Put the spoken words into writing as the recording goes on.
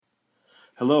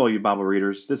Hello, all you Bible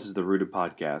readers. This is the Rooted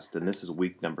Podcast, and this is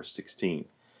week number 16.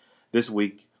 This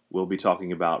week, we'll be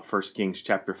talking about 1 Kings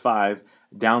chapter 5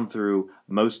 down through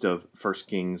most of 1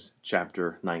 Kings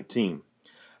chapter 19.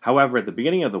 However, at the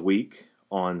beginning of the week,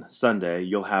 on Sunday,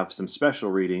 you'll have some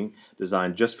special reading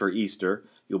designed just for Easter.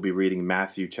 You'll be reading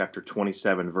Matthew chapter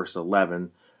 27, verse 11,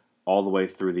 all the way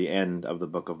through the end of the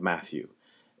book of Matthew.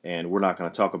 And we're not going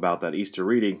to talk about that Easter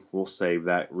reading. We'll save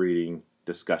that reading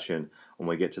discussion when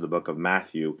we get to the book of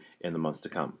Matthew in the months to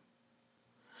come.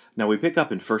 Now we pick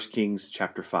up in 1 Kings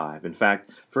chapter 5. In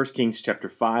fact, 1 Kings chapter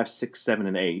 5, 6, 7,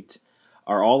 and 8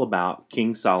 are all about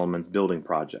King Solomon's building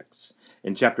projects.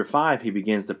 In chapter 5, he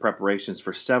begins the preparations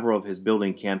for several of his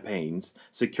building campaigns,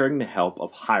 securing the help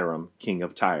of Hiram, king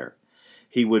of Tyre.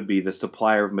 He would be the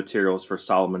supplier of materials for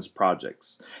Solomon's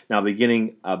projects. Now,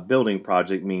 beginning a building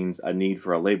project means a need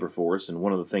for a labor force, and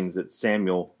one of the things that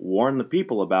Samuel warned the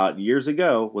people about years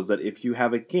ago was that if you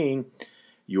have a king,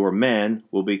 your men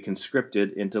will be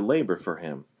conscripted into labor for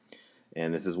him.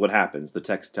 And this is what happens. The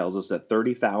text tells us that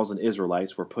 30,000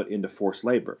 Israelites were put into forced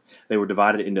labor. They were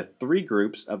divided into 3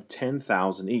 groups of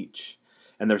 10,000 each.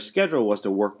 And their schedule was to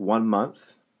work 1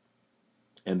 month,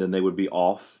 and then they would be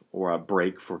off or a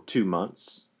break for 2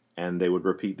 months, and they would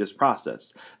repeat this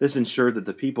process. This ensured that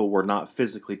the people were not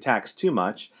physically taxed too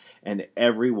much, and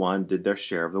everyone did their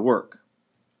share of the work.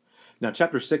 Now,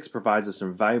 chapter 6 provides us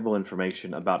some valuable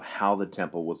information about how the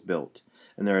temple was built,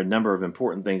 and there are a number of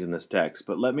important things in this text,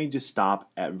 but let me just stop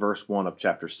at verse 1 of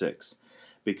chapter 6,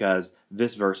 because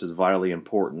this verse is vitally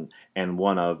important and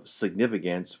one of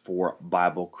significance for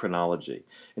Bible chronology.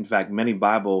 In fact, many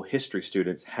Bible history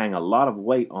students hang a lot of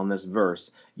weight on this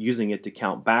verse, using it to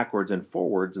count backwards and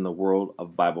forwards in the world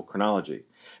of Bible chronology.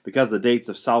 Because the dates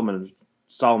of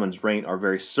Solomon's reign are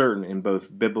very certain in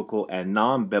both biblical and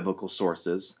non-biblical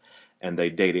sources, and they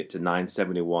date it to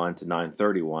 971 to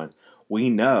 931,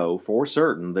 we know for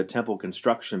certain that temple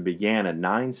construction began in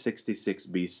 966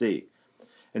 BC.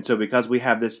 And so because we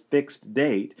have this fixed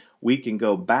date, we can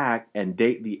go back and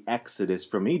date the Exodus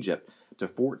from Egypt to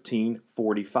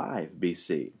 1445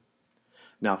 BC.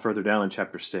 Now, further down in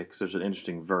chapter 6, there's an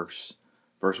interesting verse.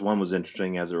 Verse 1 was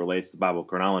interesting as it relates to Bible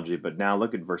chronology, but now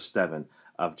look at verse 7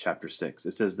 of chapter 6.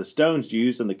 It says, "The stones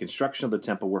used in the construction of the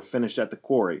temple were finished at the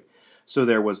quarry, so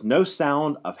there was no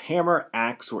sound of hammer,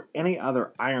 axe, or any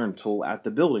other iron tool at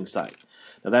the building site."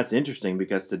 Now that's interesting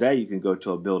because today you can go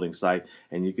to a building site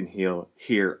and you can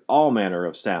hear all manner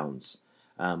of sounds.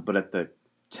 But at the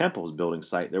temple's building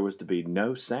site, there was to be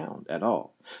no sound at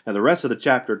all. Now the rest of the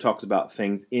chapter talks about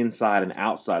things inside and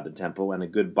outside the temple, and a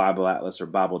good Bible atlas or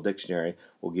Bible dictionary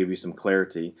will give you some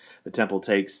clarity. The temple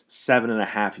takes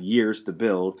 7.5 years to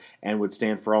build and would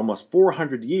stand for almost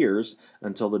 400 years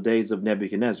until the days of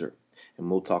Nebuchadnezzar. And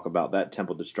we'll talk about that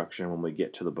temple destruction when we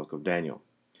get to the book of Daniel.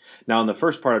 Now, in the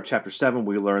first part of chapter 7,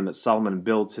 we learn that Solomon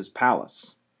builds his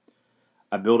palace,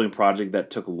 a building project that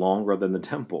took longer than the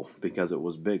temple because it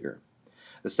was bigger.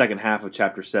 The second half of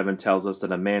chapter 7 tells us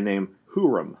that a man named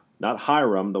Huram, not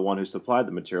Hiram, the one who supplied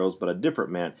the materials, but a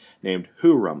different man named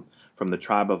Huram from the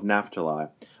tribe of Naphtali,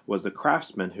 was the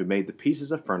craftsman who made the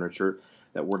pieces of furniture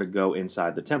that were to go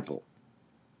inside the temple.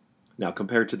 Now,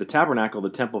 compared to the tabernacle, the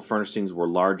temple furnishings were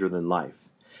larger than life.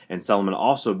 And Solomon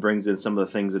also brings in some of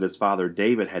the things that his father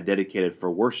David had dedicated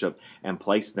for worship and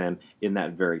placed them in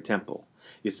that very temple.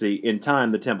 You see, in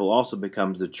time, the temple also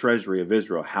becomes the treasury of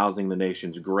Israel, housing the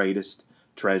nation's greatest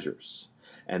treasures.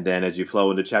 And then as you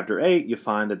flow into chapter 8, you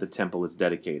find that the temple is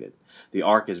dedicated. The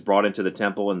ark is brought into the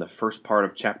temple in the first part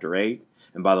of chapter 8.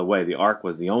 And by the way, the ark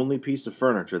was the only piece of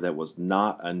furniture that was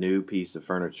not a new piece of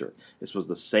furniture. This was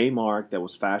the same ark that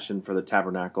was fashioned for the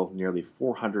tabernacle nearly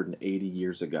 480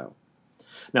 years ago.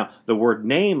 Now, the word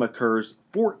name occurs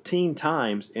 14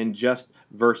 times in just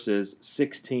verses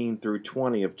 16 through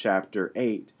 20 of chapter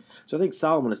 8. So I think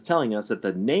Solomon is telling us that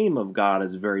the name of God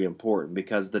is very important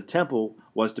because the temple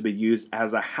was to be used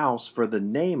as a house for the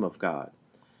name of God.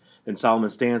 Then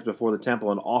Solomon stands before the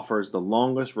temple and offers the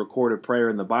longest recorded prayer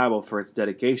in the Bible for its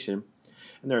dedication.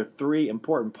 And there are 3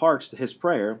 important parts to his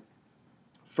prayer.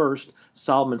 First,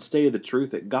 Solomon stated the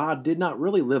truth that God did not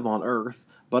really live on earth,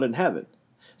 but in heaven.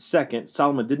 Second,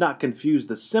 Solomon did not confuse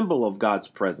the symbol of God's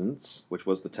presence, which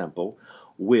was the temple,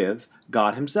 with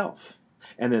God himself.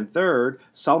 And then third,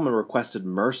 Solomon requested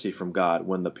mercy from God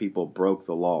when the people broke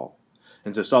the law.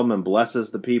 And so Solomon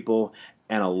blesses the people,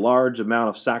 and a large amount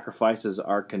of sacrifices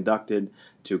are conducted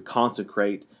to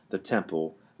consecrate the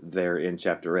temple there in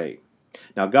chapter 8.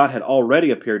 Now, God had already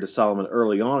appeared to Solomon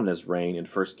early on in his reign in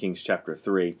 1 Kings chapter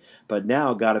 3, but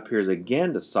now God appears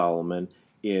again to Solomon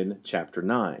in chapter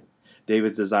 9.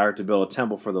 David's desire to build a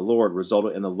temple for the Lord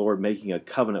resulted in the Lord making a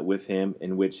covenant with him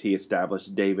in which he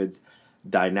established David's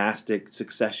dynastic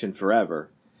succession forever.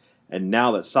 And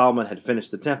now that Solomon had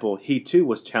finished the temple, he too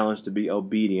was challenged to be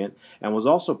obedient and was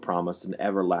also promised an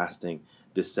everlasting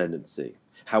descendancy.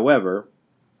 However,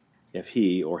 if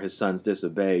he or his sons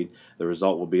disobeyed, the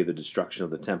result will be the destruction of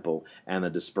the temple and the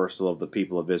dispersal of the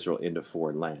people of Israel into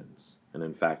foreign lands. And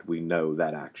in fact, we know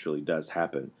that actually does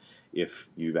happen if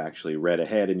you've actually read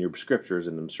ahead in your scriptures,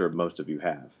 and I'm sure most of you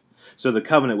have. So the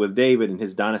covenant with David and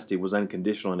his dynasty was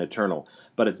unconditional and eternal,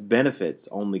 but its benefits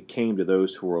only came to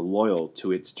those who were loyal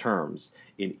to its terms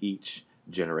in each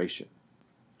generation.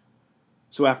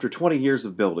 So after 20 years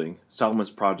of building,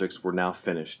 Solomon's projects were now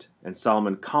finished, and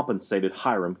Solomon compensated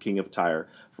Hiram, king of Tyre,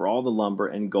 for all the lumber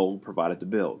and gold provided to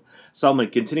build. Solomon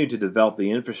continued to develop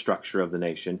the infrastructure of the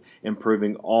nation,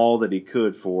 improving all that he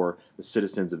could for the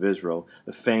citizens of Israel.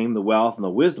 The fame, the wealth, and the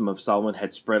wisdom of Solomon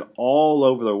had spread all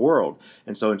over the world,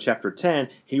 and so in chapter 10,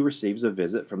 he receives a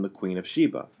visit from the Queen of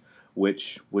Sheba,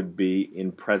 which would be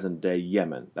in present-day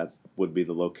Yemen. That would be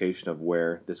the location of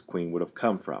where this queen would have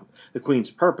come from. The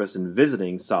queen's purpose in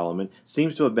visiting Solomon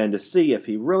seems to have been to see if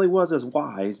he really was as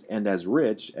wise and as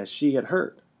rich as she had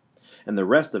heard. And the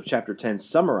rest of chapter 10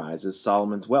 summarizes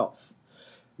Solomon's wealth.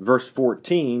 Verse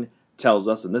 14 tells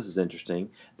us, and this is interesting,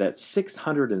 that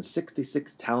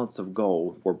 666 talents of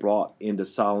gold were brought into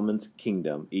Solomon's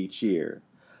kingdom each year.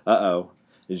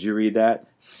 Did you read that?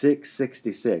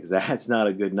 666. That's not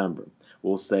a good number.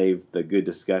 We'll save the good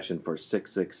discussion for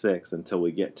 666 until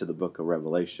we get to the book of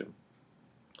Revelation.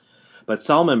 But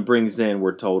Solomon brings in,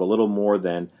 we're told, a little more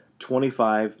than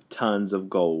 25 tons of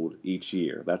gold each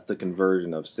year. That's the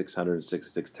conversion of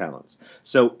 666 talents.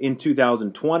 So in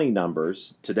 2020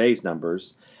 numbers, today's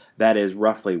numbers, that is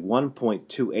roughly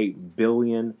 1.28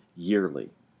 billion yearly.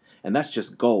 And that's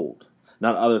just gold,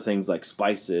 not other things like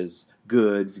spices,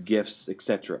 goods, gifts,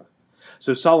 etc.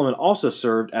 So Solomon also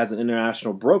served as an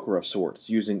international broker of sorts,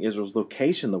 using Israel's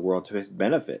location in the world to his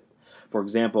benefit. For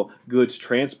example, goods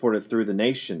transported through the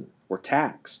nation were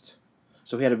taxed.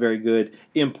 So he had a very good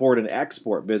import and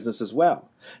export business as well.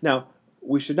 Now,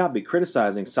 we should not be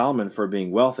criticizing Solomon for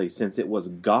being wealthy, since it was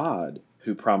God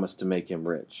who promised to make him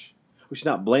rich. We should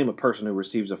not blame a person who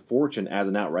receives a fortune as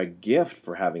an outright gift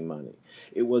for having money.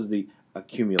 It was the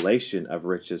accumulation of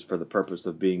riches for the purpose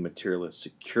of being materially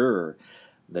secure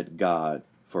that God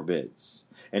forbids.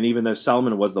 And even though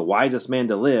Solomon was the wisest man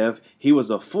to live, he was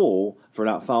a fool for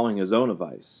not following his own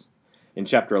advice. In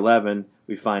chapter 11,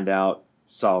 we find out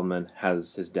Solomon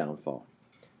has his downfall,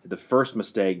 the first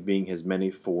mistake being his many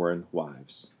foreign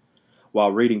wives.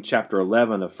 While reading chapter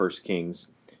 11 of 1 Kings,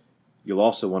 you'll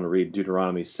also want to read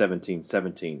Deuteronomy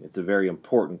 17:17. It's a very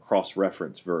important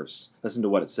cross-reference verse. Listen to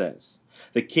what it says.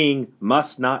 The king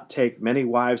must not take many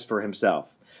wives for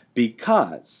himself,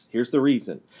 because, here's the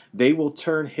reason, they will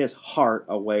turn his heart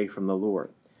away from the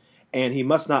Lord. And he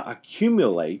must not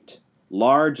accumulate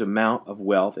large amount of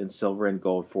wealth in silver and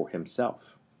gold for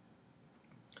himself.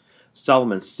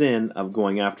 Solomon's sin of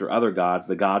going after other gods,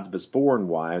 the gods of his foreign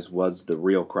wives, was the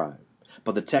real crime.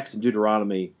 But the text in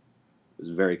Deuteronomy is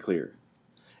very clear.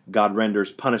 God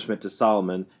renders punishment to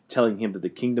Solomon, telling him that the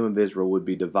kingdom of Israel would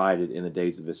be divided in the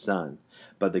days of his son.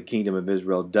 But the kingdom of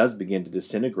Israel does begin to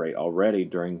disintegrate already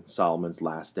during Solomon's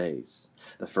last days.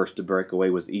 The first to break away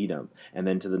was Edom, and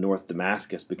then to the north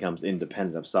Damascus becomes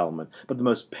independent of Solomon. But the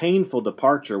most painful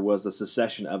departure was the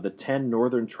secession of the 10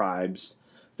 northern tribes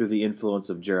through the influence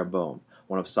of Jeroboam,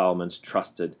 one of Solomon's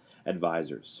trusted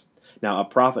advisors. Now, a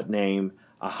prophet named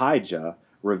Ahijah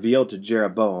revealed to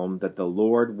Jeroboam that the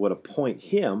Lord would appoint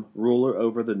him ruler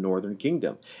over the northern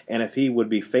kingdom. And if he would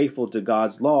be faithful to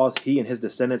God's laws, he and his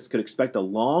descendants could expect a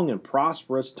long and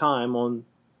prosperous time on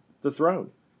the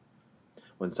throne.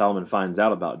 When Solomon finds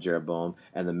out about Jeroboam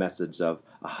and the message of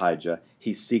Ahijah,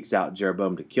 he seeks out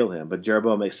Jeroboam to kill him. But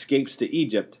Jeroboam escapes to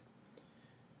Egypt.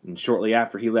 And shortly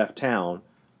after he left town,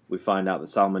 we find out that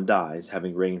Solomon dies,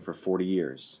 having reigned for 40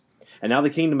 years. And now the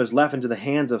kingdom is left into the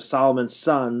hands of Solomon's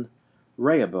son,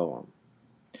 Rehoboam.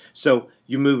 So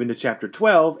you move into chapter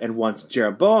 12, and once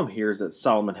Jeroboam hears that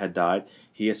Solomon had died,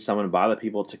 he is summoned by the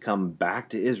people to come back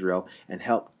to Israel and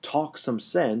help talk some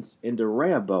sense into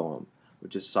Rehoboam,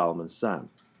 which is Solomon's son.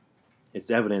 It's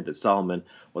evident that Solomon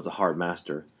was a hard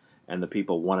master, and the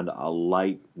people wanted a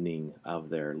lightening of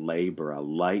their labor, a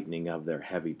lightening of their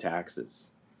heavy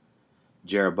taxes.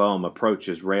 Jeroboam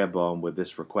approaches Rehoboam with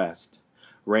this request.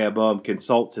 Rehoboam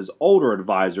consults his older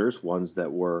advisors, ones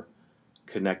that were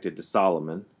connected to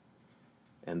Solomon,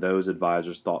 and those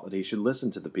advisors thought that he should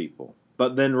listen to the people.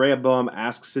 But then Rehoboam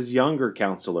asks his younger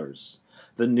counselors,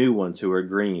 the new ones who are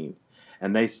green,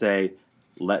 and they say,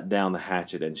 let down the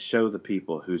hatchet and show the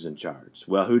people who's in charge.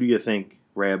 Well, who do you think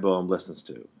Rehoboam listens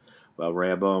to? Well,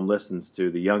 Rehoboam listens to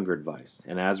the younger advice,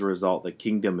 and as a result, the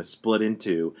kingdom is split in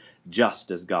two, just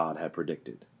as God had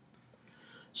predicted.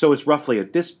 So it's roughly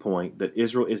at this point that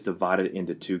Israel is divided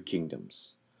into two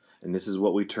kingdoms. And this is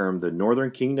what we term the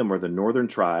northern kingdom, or the northern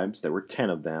tribes. There were 10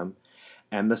 of them.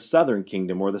 And the southern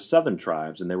kingdom, or the southern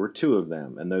tribes, and there were 2 of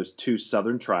them. And those 2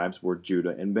 southern tribes were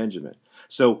Judah and Benjamin.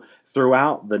 So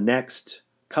throughout the next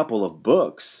couple of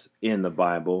books in the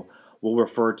Bible, we'll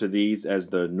refer to these as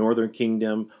the northern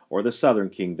kingdom, or the southern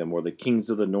kingdom, or the kings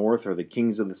of the north, or the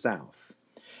kings of the south.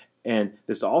 And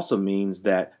this also means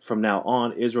that from now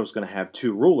on, Israel's going to have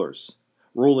 2 rulers,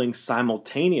 ruling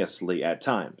simultaneously at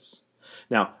times.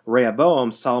 Now,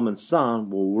 Rehoboam, Solomon's son,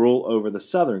 will rule over the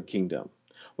southern kingdom,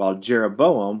 while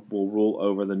Jeroboam will rule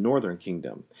over the northern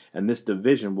kingdom. And this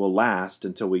division will last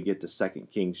until we get to 2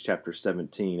 Kings chapter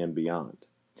 17 and beyond.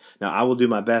 Now, I will do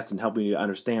my best in helping you to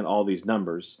understand all these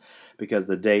numbers, because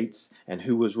the dates and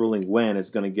who was ruling when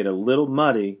is going to get a little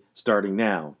muddy starting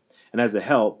now. And as a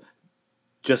help,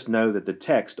 just know that the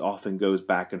text often goes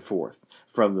back and forth,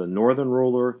 from the northern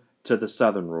ruler to the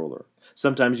southern ruler.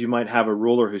 Sometimes you might have a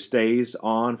ruler who stays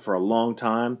on for a long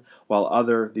time, while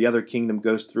the other kingdom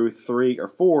goes through 3 or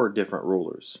 4 different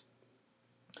rulers.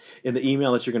 In the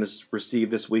email that you're going to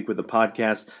receive this week with the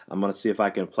podcast, I'm going to see if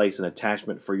I can place an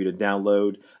attachment for you to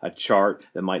download a chart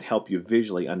that might help you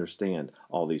visually understand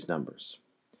all these numbers.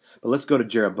 But let's go to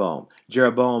Jeroboam.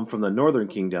 Jeroboam from the northern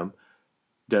kingdom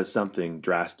does something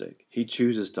drastic. He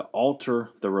chooses to alter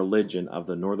the religion of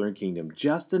the northern kingdom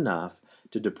just enough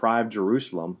to deprive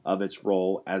Jerusalem of its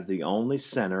role as the only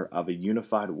center of a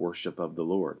unified worship of the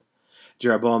Lord.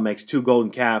 Jeroboam makes 2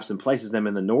 golden calves and places them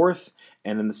in the north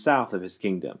and in the south of his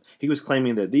kingdom. He was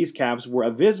claiming that these calves were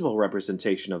a visible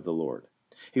representation of the Lord.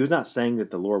 He was not saying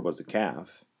that the Lord was a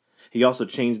calf. He also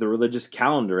changed the religious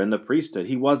calendar and the priesthood.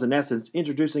 He was, in essence,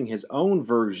 introducing his own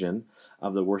version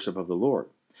of the worship of the Lord.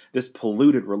 This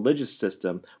polluted religious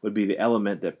system would be the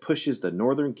element that pushes the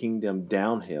northern kingdom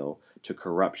downhill to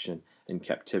corruption and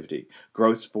captivity.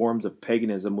 Gross forms of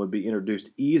paganism would be introduced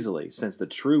easily, since the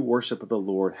true worship of the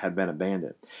Lord had been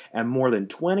abandoned. And more than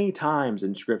 20 times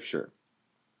in Scripture,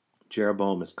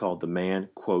 Jeroboam is called the man,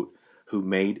 quote, who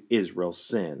made Israel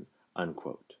sin,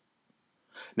 unquote.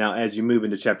 Now, as you move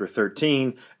into chapter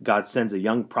 13, God sends a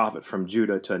young prophet from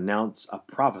Judah to announce a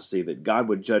prophecy that God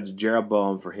would judge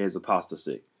Jeroboam for his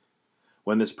apostasy.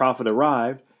 When this prophet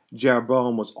arrived,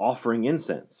 Jeroboam was offering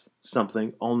incense,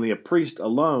 something only a priest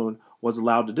alone was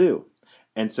allowed to do.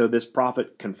 And so this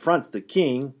prophet confronts the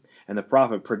king, and the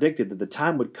prophet predicted that the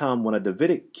time would come when a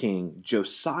Davidic king,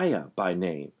 Josiah by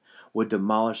name, would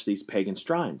demolish these pagan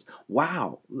shrines.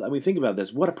 Wow! I mean, think about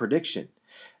this. What a prediction.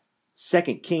 2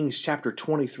 Kings chapter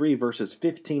 23, verses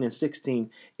 15 and 16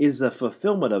 is the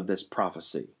fulfillment of this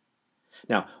prophecy.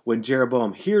 Now, when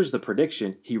Jeroboam hears the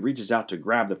prediction, he reaches out to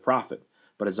grab the prophet,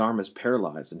 but his arm is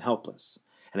paralyzed and helpless.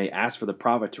 And he asks for the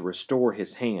prophet to restore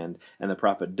his hand, and the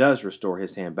prophet does restore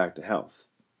his hand back to health.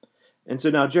 And so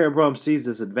now Jeroboam sees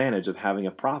this advantage of having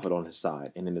a prophet on his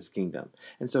side and in his kingdom.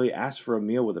 And so he asks for a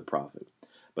meal with the prophet,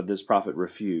 but this prophet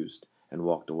refused and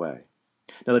walked away.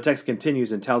 Now the text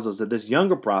continues and tells us that this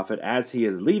younger prophet, as he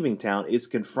is leaving town, is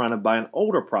confronted by an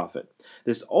older prophet.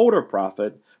 This older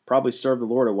prophet probably served the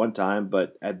Lord at one time,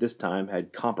 but at this time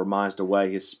had compromised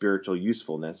away his spiritual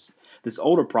usefulness. This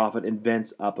older prophet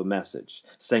invents up a message,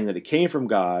 saying that it came from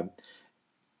God.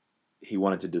 He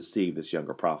wanted to deceive this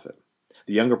younger prophet.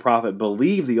 The younger prophet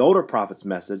believed the older prophet's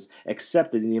message,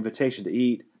 accepted the invitation to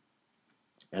eat,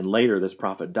 and later this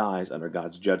prophet dies under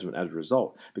God's judgment as a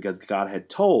result, because God had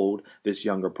told this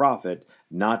younger prophet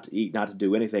not to eat, not to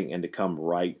do anything, and to come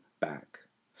right back.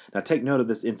 Now take note of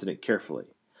this incident carefully.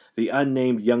 The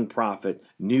unnamed young prophet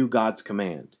knew God's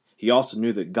command. He also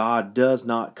knew that God does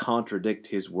not contradict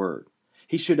his word.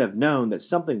 He should have known that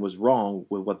something was wrong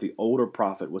with what the older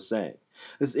prophet was saying.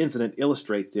 This incident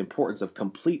illustrates the importance of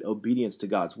complete obedience to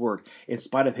God's word. In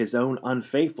spite of his own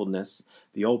unfaithfulness,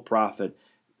 the old prophet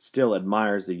still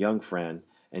admires the young friend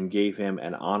and gave him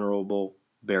an honorable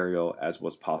burial as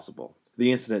was possible.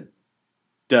 The incident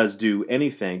doesn't do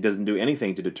anything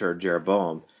to deter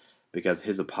Jeroboam, because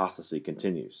his apostasy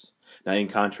continues. Now, in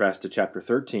contrast to chapter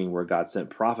 13, where God sent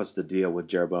prophets to deal with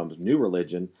Jeroboam's new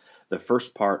religion, the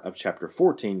first part of chapter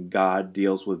 14, God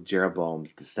deals with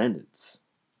Jeroboam's descendants.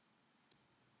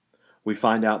 We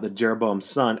find out that Jeroboam's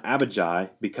son,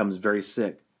 Abijah, becomes very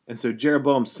sick. And so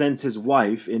Jeroboam sends his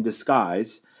wife in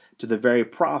disguise to the very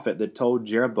prophet that told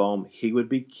Jeroboam he would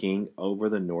be king over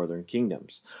the northern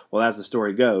kingdoms. Well, as the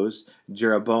story goes,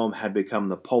 Jeroboam had become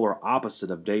the polar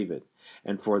opposite of David.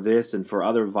 And for this and for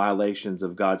other violations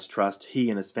of God's trust, he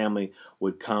and his family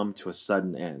would come to a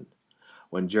sudden end.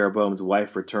 When Jeroboam's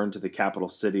wife returned to the capital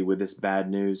city with this bad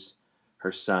news,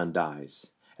 her son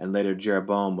dies, and later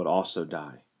Jeroboam would also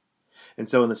die. And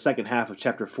so in the second half of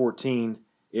chapter 14,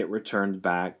 it returned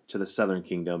back to the southern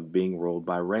kingdom being ruled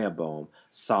by Rehoboam,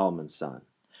 Solomon's son.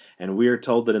 And we are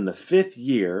told that in the 5th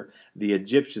year, the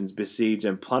Egyptians besieged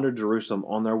and plundered Jerusalem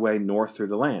on their way north through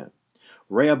the land.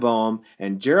 Rehoboam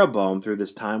and Jeroboam through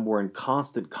this time were in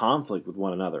constant conflict with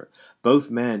one another. Both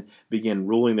men began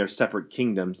ruling their separate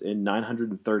kingdoms in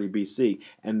 930 BC,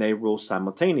 and they rule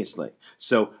simultaneously.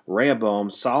 So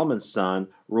Rehoboam, Solomon's son,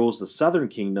 rules the southern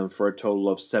kingdom for a total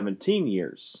of 17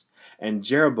 years. And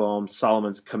Jeroboam,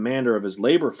 Solomon's commander of his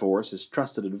labor force, his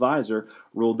trusted advisor,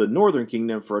 ruled the northern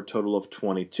kingdom for a total of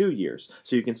 22 years.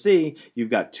 So you can see you've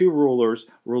got two rulers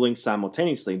ruling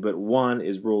simultaneously, but one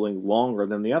is ruling longer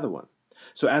than the other one.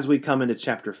 So as we come into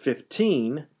chapter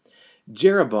 15,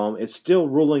 Jeroboam is still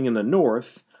ruling in the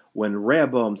north when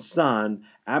Rehoboam's son,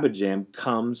 Abijam,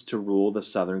 comes to rule the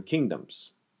southern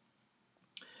kingdoms.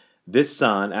 This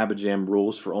son, Abijam,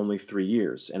 rules for only 3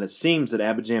 years, and it seems that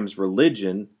Abijam's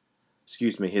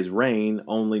his reign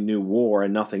only knew war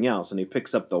and nothing else, and he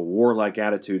picks up the warlike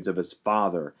attitudes of his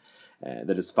father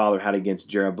that his father had against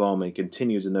Jeroboam and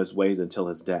continues in those ways until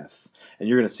his death. And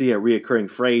you're going to see a reoccurring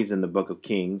phrase in the book of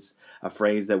Kings, a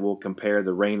phrase that will compare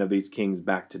the reign of these kings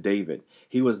back to David.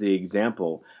 He was the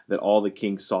example that all the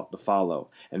kings sought to follow.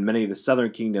 And many of the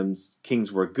southern kingdoms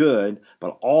kings were good,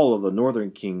 but all of the northern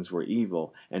kings were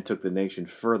evil and took the nation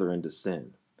further into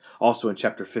sin. Also in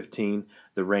chapter 15,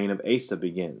 the reign of Asa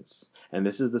begins. And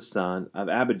this is the son of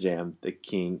Abijam, the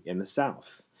king in the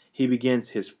south. He begins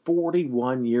his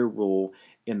 41-year rule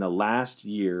in the last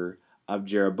year of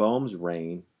Jeroboam's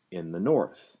reign in the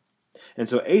north. And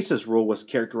so Asa's rule was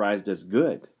characterized as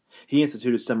good. He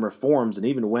instituted some reforms and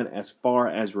even went as far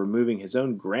as removing his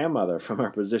own grandmother from her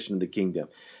position in the kingdom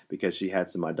because she had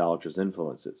some idolatrous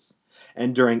influences.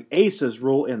 And during Asa's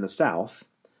rule in the south,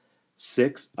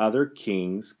 6 other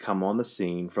kings come on the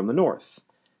scene from the north: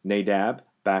 Nadab,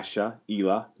 Baasha,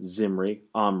 Elah, Zimri,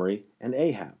 Omri, and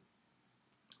Ahab.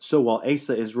 So while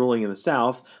Asa is ruling in the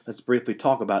south, let's briefly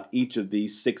talk about each of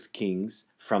these 6 kings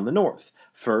from the north.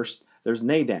 First, there's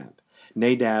Nadab.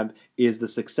 Nadab is the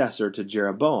successor to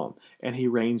Jeroboam, and he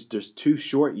reigns just 2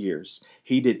 short years.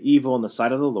 He did evil in the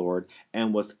sight of the Lord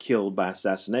and was killed by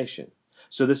assassination.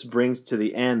 So this brings to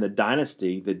the end the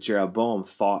dynasty that Jeroboam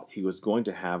thought he was going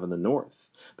to have in the north.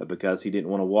 But because he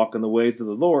didn't want to walk in the ways of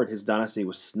the Lord, his dynasty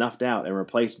was snuffed out and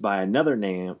replaced by another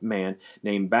man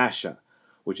named Baasha,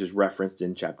 which is referenced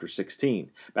in chapter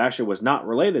 16. Baasha was not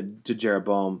related to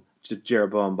Jeroboam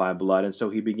by blood, and so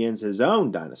he begins his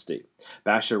own dynasty.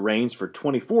 Baasha reigns for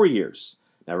 24 years.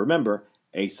 Now remember,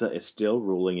 Asa is still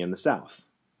ruling in the south.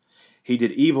 He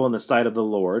did evil in the sight of the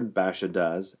Lord, Baasha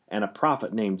does, and a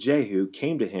prophet named Jehu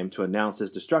came to him to announce his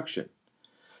destruction.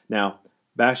 Now,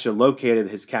 Baasha located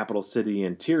his capital city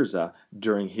in Tirzah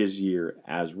during his year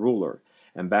as ruler,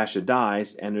 and Baasha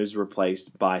dies and is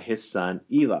replaced by his son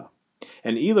Elah.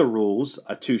 And Elah rules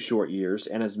 2 short years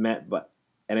and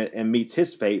meets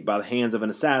his fate by the hands of an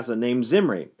assassin named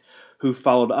Zimri, who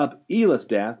followed up Elah's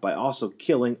death by also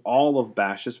killing all of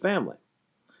Baasha's family.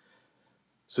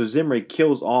 So Zimri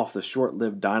kills off the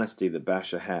short-lived dynasty that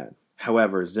Baasha had.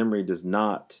 However, Zimri does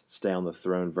not stay on the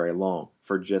throne very long,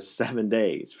 for just 7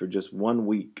 days, for just 1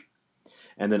 week.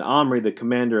 And then Omri, the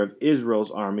commander of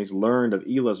Israel's armies, learned of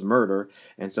Elah's murder,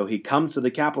 and so he comes to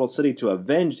the capital city to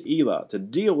avenge Elah, to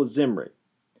deal with Zimri.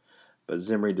 But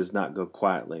Zimri does not go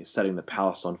quietly, setting the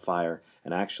palace on fire,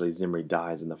 and actually Zimri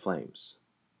dies in the flames.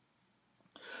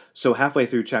 So halfway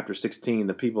through chapter 16,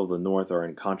 the people of the north are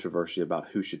in controversy about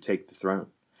who should take the throne.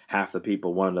 Half the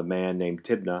people wanted a man named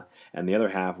Tibnah, and the other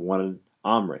half wanted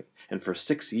Omri. And for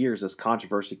 6 years, this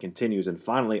controversy continues, and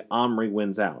finally Omri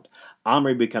wins out.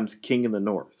 Omri becomes king in the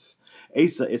north.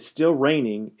 Asa is still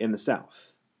reigning in the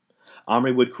south.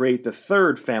 Omri would create the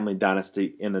 3rd family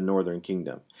dynasty in the northern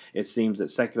kingdom. It seems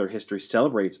that secular history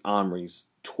celebrates Omri's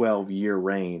 12-year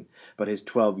reign, but his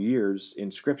 12 years in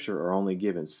Scripture are only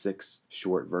given 6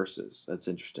 short verses. That's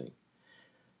interesting.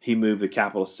 He moved the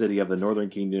capital city of the northern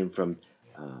kingdom from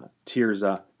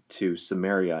Tirzah to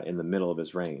Samaria in the middle of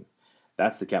his reign.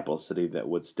 That's the capital city that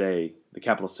would stay. The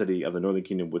capital city of the northern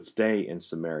kingdom would stay in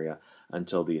Samaria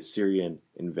until the Assyrian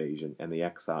invasion and the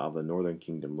exile of the northern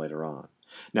kingdom later on.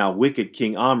 Now, wicked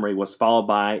King Omri was followed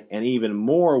by an even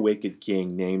more wicked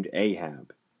king named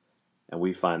Ahab. And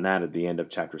we find that at the end of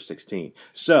chapter 16.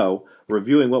 So,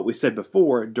 reviewing what we said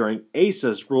before, during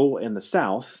Asa's rule in the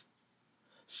south,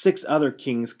 6 other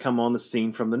kings come on the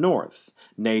scene from the north: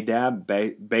 Nadab,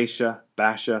 Baasha,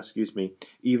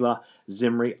 Elah,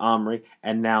 Zimri, Omri,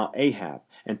 and now Ahab.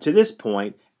 And to this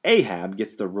point, Ahab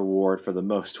gets the reward for the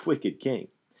most wicked king.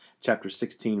 Chapter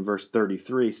 16, verse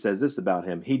 33 says this about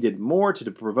him: He did more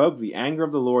to provoke the anger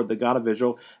of the Lord, the God of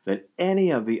Israel, than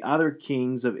any of the other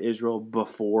kings of Israel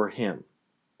before him.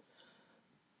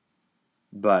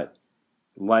 But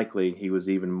likely he was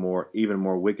even more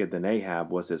wicked than Ahab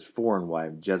was his foreign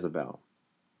wife, Jezebel.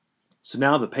 So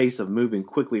now the pace of moving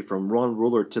quickly from one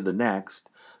ruler to the next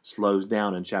slows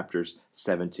down in chapters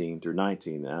 17 through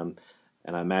 19.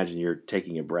 And I imagine you're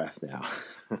taking a breath now.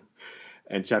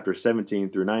 And chapters 17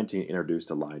 through 19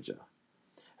 introduced Elijah.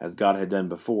 As God had done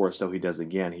before, so he does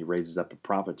again. He raises up a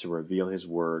prophet to reveal his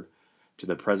word to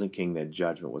the present king that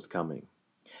judgment was coming.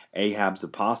 Ahab's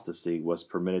apostasy was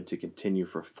permitted to continue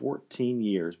for 14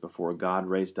 years before God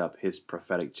raised up his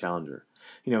prophetic challenger.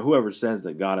 Whoever says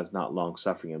that God is not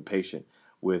long-suffering and patient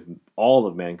with all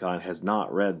of mankind has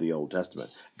not read the Old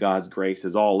Testament. God's grace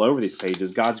is all over these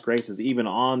pages. God's grace is even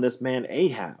on this man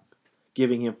Ahab,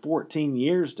 giving him 14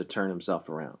 years to turn himself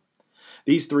around.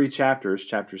 These 3 chapters,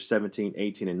 chapters 17,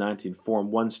 18, and 19,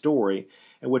 form one story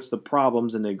in which the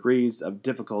problems and degrees of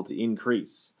difficulty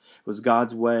increase. It was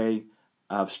God's way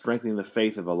of strengthening the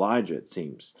faith of Elijah, it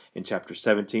seems. In chapter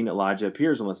 17, Elijah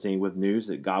appears on the scene with news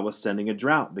that God was sending a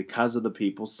drought because of the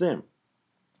people's sin.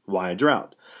 Why a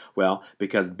drought? Well,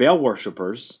 because Baal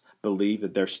worshippers believe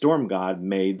that their storm god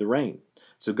made the rain.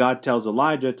 So God tells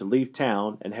Elijah to leave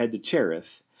town and head to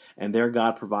Cherith, and there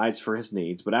God provides for his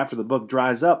needs. But after the book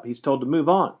dries up, he's told to move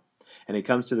on. And he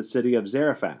comes to the city of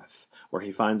Zarephath, where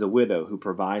he finds a widow who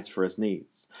provides for his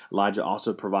needs. Elijah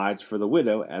also provides for the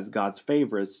widow, as God's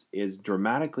favor is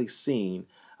dramatically seen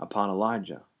upon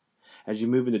Elijah. As you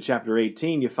move into chapter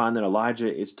 18, you find that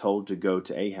Elijah is told to go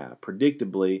to Ahab.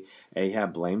 Predictably,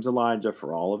 Ahab blames Elijah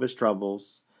for all of his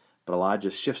troubles, but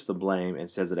Elijah shifts the blame and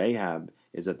says that Ahab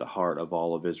is at the heart of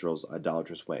all of Israel's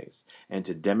idolatrous ways. And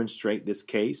to demonstrate this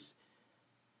case,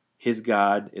 his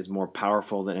God is more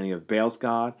powerful than any of Baal's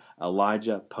God,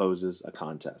 Elijah poses a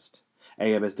contest.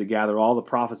 Ahab is to gather all the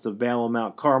prophets of Baal on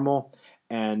Mount Carmel,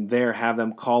 and there have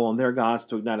them call on their gods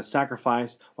to ignite a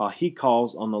sacrifice, while he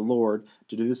calls on the Lord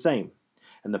to do the same.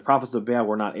 And the prophets of Baal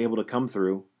were not able to come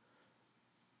through,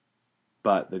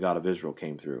 but the God of Israel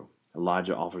came through.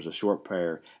 Elijah offers a short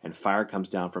prayer, and fire comes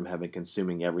down from heaven,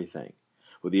 consuming everything.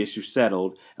 With the issue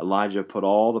settled, Elijah put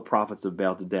all the prophets of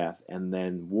Baal to death, and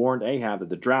then warned Ahab that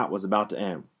the drought was about to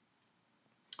end.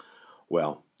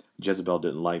 Well, Jezebel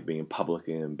didn't like being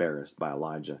publicly embarrassed by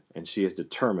Elijah, and she is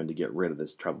determined to get rid of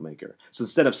this troublemaker. So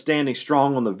instead of standing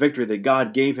strong on the victory that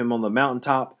God gave him on the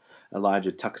mountaintop,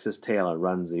 Elijah tucks his tail and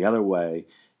runs the other way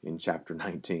in chapter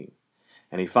 19.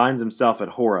 And he finds himself at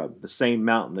Horeb, the same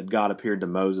mountain that God appeared to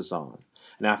Moses on.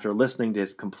 And after listening to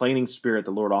his complaining spirit,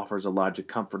 the Lord offers Elijah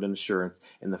comfort and assurance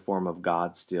in the form of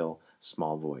God's still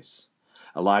small voice.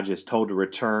 Elijah is told to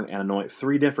return and anoint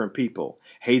 3 different people: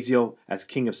 Hazael as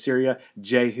king of Syria,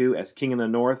 Jehu as king in the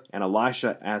north, and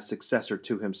Elisha as successor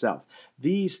to himself.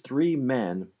 These 3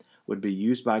 men would be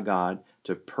used by God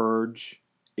to purge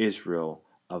Israel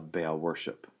of Baal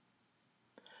worship.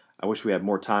 I wish we had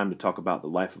more time to talk about the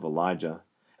life of Elijah.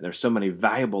 And there's so many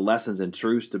valuable lessons and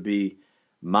truths to be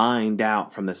mined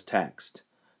out from this text.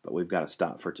 But we've got to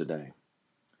stop for today.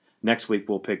 Next week,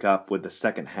 we'll pick up with the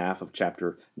second half of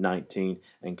chapter 19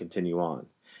 and continue on.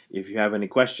 If you have any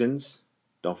questions,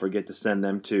 don't forget to send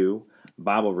them to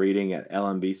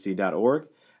BibleReading@lmbc.org,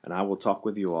 and I will talk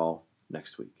with you all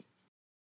next week.